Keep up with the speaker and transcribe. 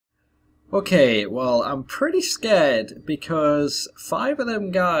Okay, well, I'm pretty scared because 5 of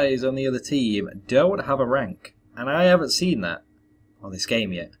them guys on the other team don't have a rank. And I haven't seen that on this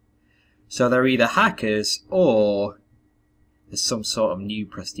game yet. So they're either hackers or there's some sort of new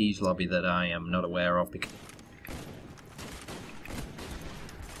prestige lobby that I am not aware of.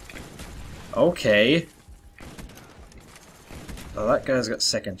 Okay. Oh, that guy's got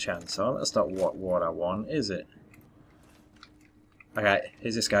second chance on. That's not what I want, is it? Okay,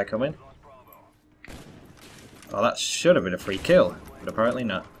 is this guy coming? Oh, that should have been a free kill, but apparently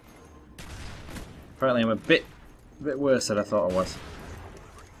not. Apparently I'm a bit worse than I thought I was.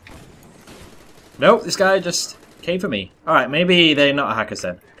 Nope, this guy just came for me. Alright, maybe they're not hackers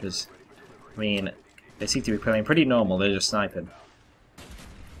then, because, I mean, they seem to be playing pretty normal, they're just sniping.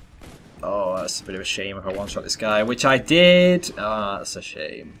 Oh, that's a bit of a shame if I one-shot this guy, which I did! Ah, that's a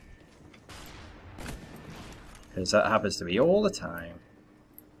shame. Because that happens to me all the time.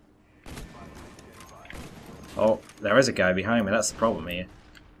 Oh, there is a guy behind me, that's the problem here.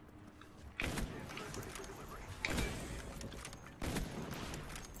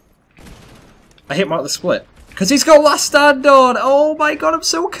 I hit Mark the split. Because he's got last stand on! Oh my god, I'm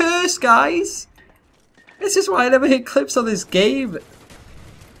so cursed, guys! This is why I never hit clips on this game.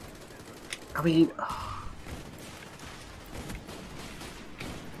 I mean... Oh.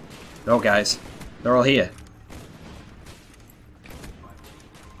 No, guys. They're all here.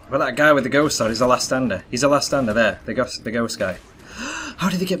 But that guy with the ghost on is the last stander. He's the last stander there. The ghost guy. How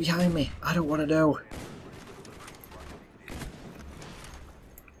did he get behind me? I don't want to know.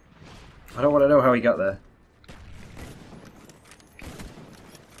 I don't want to know how he got there.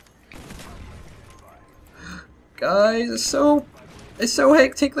 Guys, it's so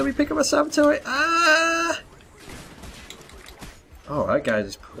hectic. Let me pick up a Sam turret. Ah! Oh, that guy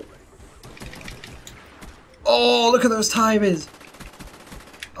just put... Oh, look at those timings.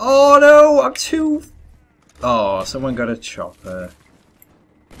 Oh no, I'm too... Oh, someone got a chopper.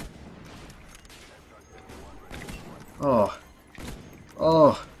 Oh.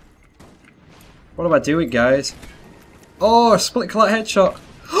 Oh. What am I doing, guys? Oh, split collect headshot.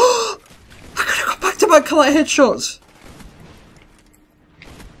 I could have got back-to-back collect headshots.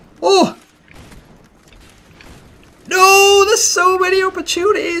 Oh! No, there's so many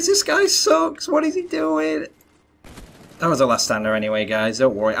opportunities. This guy sucks. What is he doing? That was the last stander anyway, guys.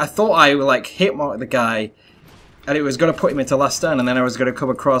 Don't worry. I thought I like hit mark the guy, and it was going to put him into last stand, and then I was going to come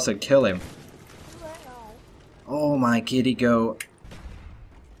across and kill him. Oh my giddy goat.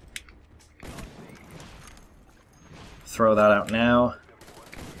 Throw that out now.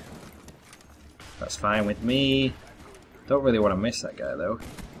 That's fine with me. Don't really want to miss that guy though.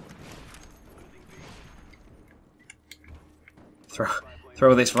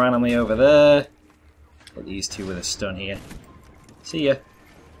 Throw this randomly over there. Hit these two with a stun here. See ya.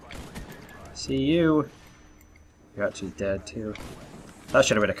 See you. You're actually dead too. That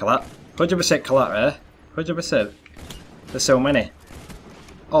should have been a collab. 100% collab there. 100%. There's so many.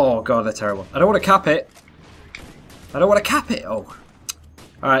 Oh god, they're terrible. I don't want to cap it. I don't want to cap it. Oh.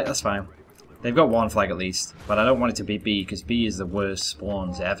 Alright, that's fine. They've got one flag at least. But I don't want it to be B, because B is the worst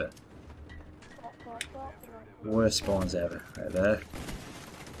spawns ever. Worst spawns ever. Right there.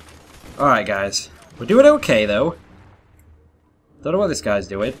 Alright, guys. We're doing okay, though. Don't know what this guy's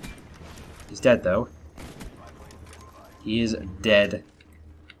doing. He's dead, though. He is dead.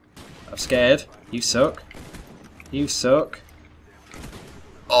 I'm scared. You suck. You suck.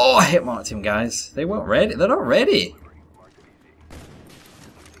 Oh, I hit marked him, guys. They weren't ready. They're not ready.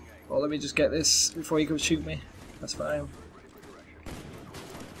 Oh, let me just get this before you come shoot me. That's fine.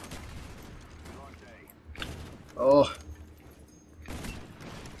 Oh.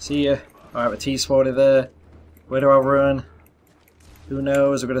 See ya. Alright, we're T-spotted there. Where do I run? Who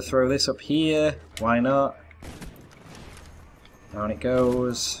knows? We're going to throw this up here. Why not? Down it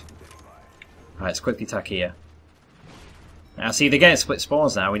goes. Alright, let's quickly attack here. Now, see, they're getting split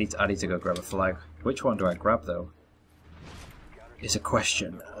spawns now. I need to go grab a flag. Which one do I grab, though? Is a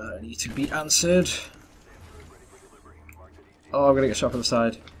question. I need to be answered. Oh, I'm going to get shot from the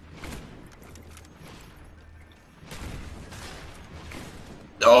side.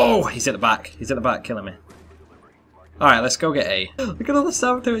 Oh, he's at the back. He's at the back, killing me. Alright, let's go get A. Look at all the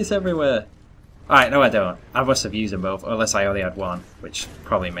sound turrets everywhere. Alright, no I don't. I must have used them both, unless I only had one, which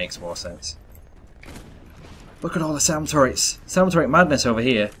probably makes more sense. Look at all the sound turrets. Sound turret madness over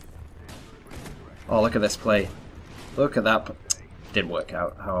here. Oh, look at this play. Look at that. Didn't work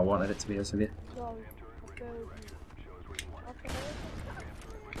out how I wanted it to be, honest with you.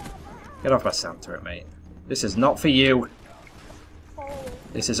 Get off my sound turret, mate. This is not for you.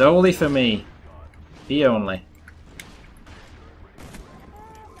 This is only for me. Me only.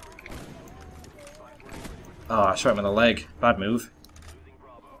 Oh, I shot him in the leg. Bad move.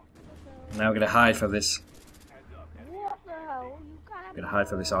 Now I'm gonna hide for this. I'm gonna hide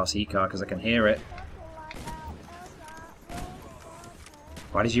for this RC car because I can hear it.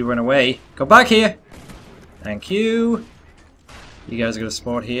 Why did you run away? Go back here! Thank you! You guys are gonna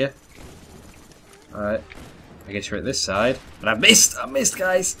spawn here. Alright. I guess you're at this side. But I missed! I missed,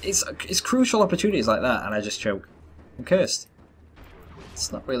 guys! It's crucial opportunities like that and I just choke. I'm cursed.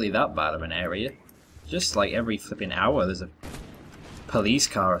 It's not really that bad of an area. Just like every flipping hour there's a police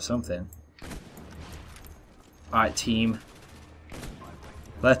car or something. Alright, team.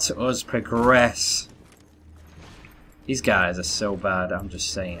 Let us progress. These guys are so bad, I'm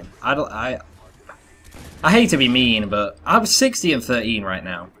just saying. I hate to be mean, but I'm 60 and 13 right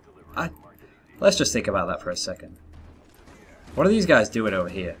now. Let's just think about that for a second. What are these guys doing over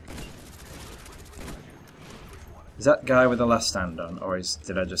here? Is that guy with the last stand on, or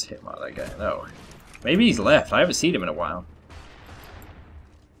did I just hit that guy? No. Maybe he's left. I haven't seen him in a while.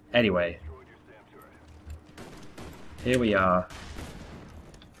 Anyway. Here we are.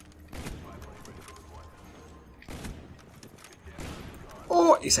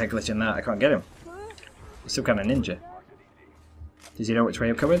 Oh, he's head glitching that. I can't get him. He's some kind of ninja. Does he know which way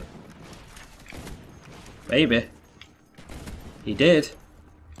I'm coming? Maybe. He did.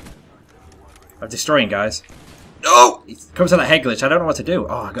 I'm destroying guys. No! He comes to that head glitch. I don't know what to do.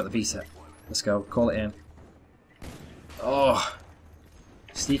 Oh, I got the V set. Let's go. Call it in. Oh.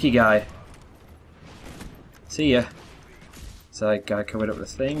 Sneaky guy. See ya. So that guy coming up with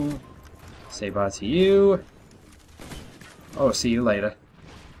the thing. Say bye to you. Oh, see you later.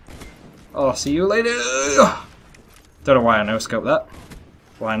 Oh, see you later. Don't know why I no-scope that.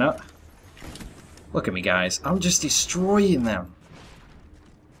 Why not? Look at me, guys. I'm just destroying them.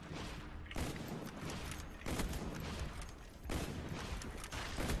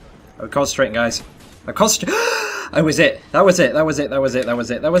 I'm concentrating, guys. I'm concentrating. I was it. That was it. That was it. That was it. That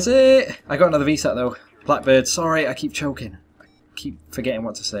was it. That was it. I got another VSAT though. Blackbird. Sorry, I keep choking. I keep forgetting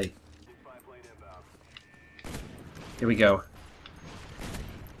what to say. Here we go.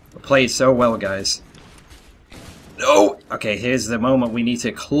 We played so well, guys. No! Okay, here's the moment we need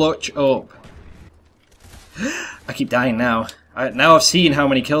to clutch up. I keep dying now. Now I've seen how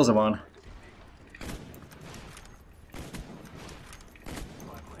many kills I'm on.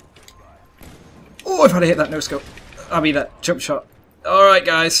 Oh, I've had to hit that no-scope. I mean, that jump shot. Alright,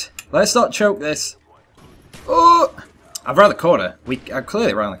 guys. Let's not choke this. Oh! I've round the corner. I'm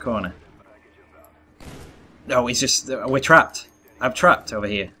clearly around the corner. No, it's just... we're trapped. I'm trapped over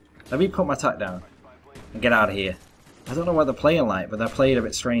here. Let me put my tack down and get out of here. I don't know what they're playing like, but they're playing a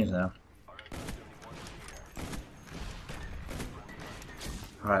bit strange now.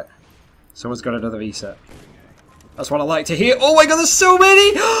 Alright. Someone's got another V-set. That's what I like to hear. Oh my god, there's so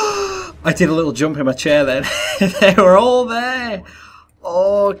many! I did a little jump in my chair then. They were all there.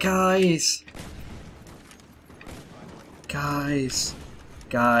 Oh, guys. Guys.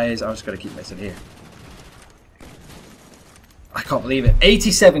 Guys, I'm just going to keep missing here. I can't believe it.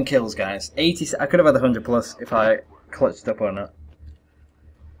 87 kills, guys. 80. I could have had 100 plus if I clutched up or not.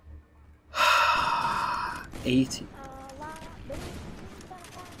 80.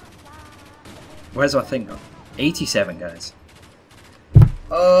 Where's my thing gone? 87, guys.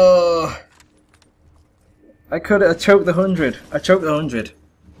 Oh, I could have choked the 100. I choked the 100.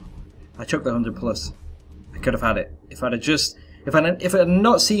 I choked the 100 plus. I could have had it if I'd have just if I had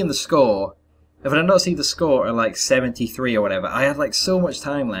not seen the score. If I had not seen the score at like 73 or whatever, I had like so much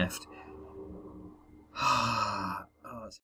time left.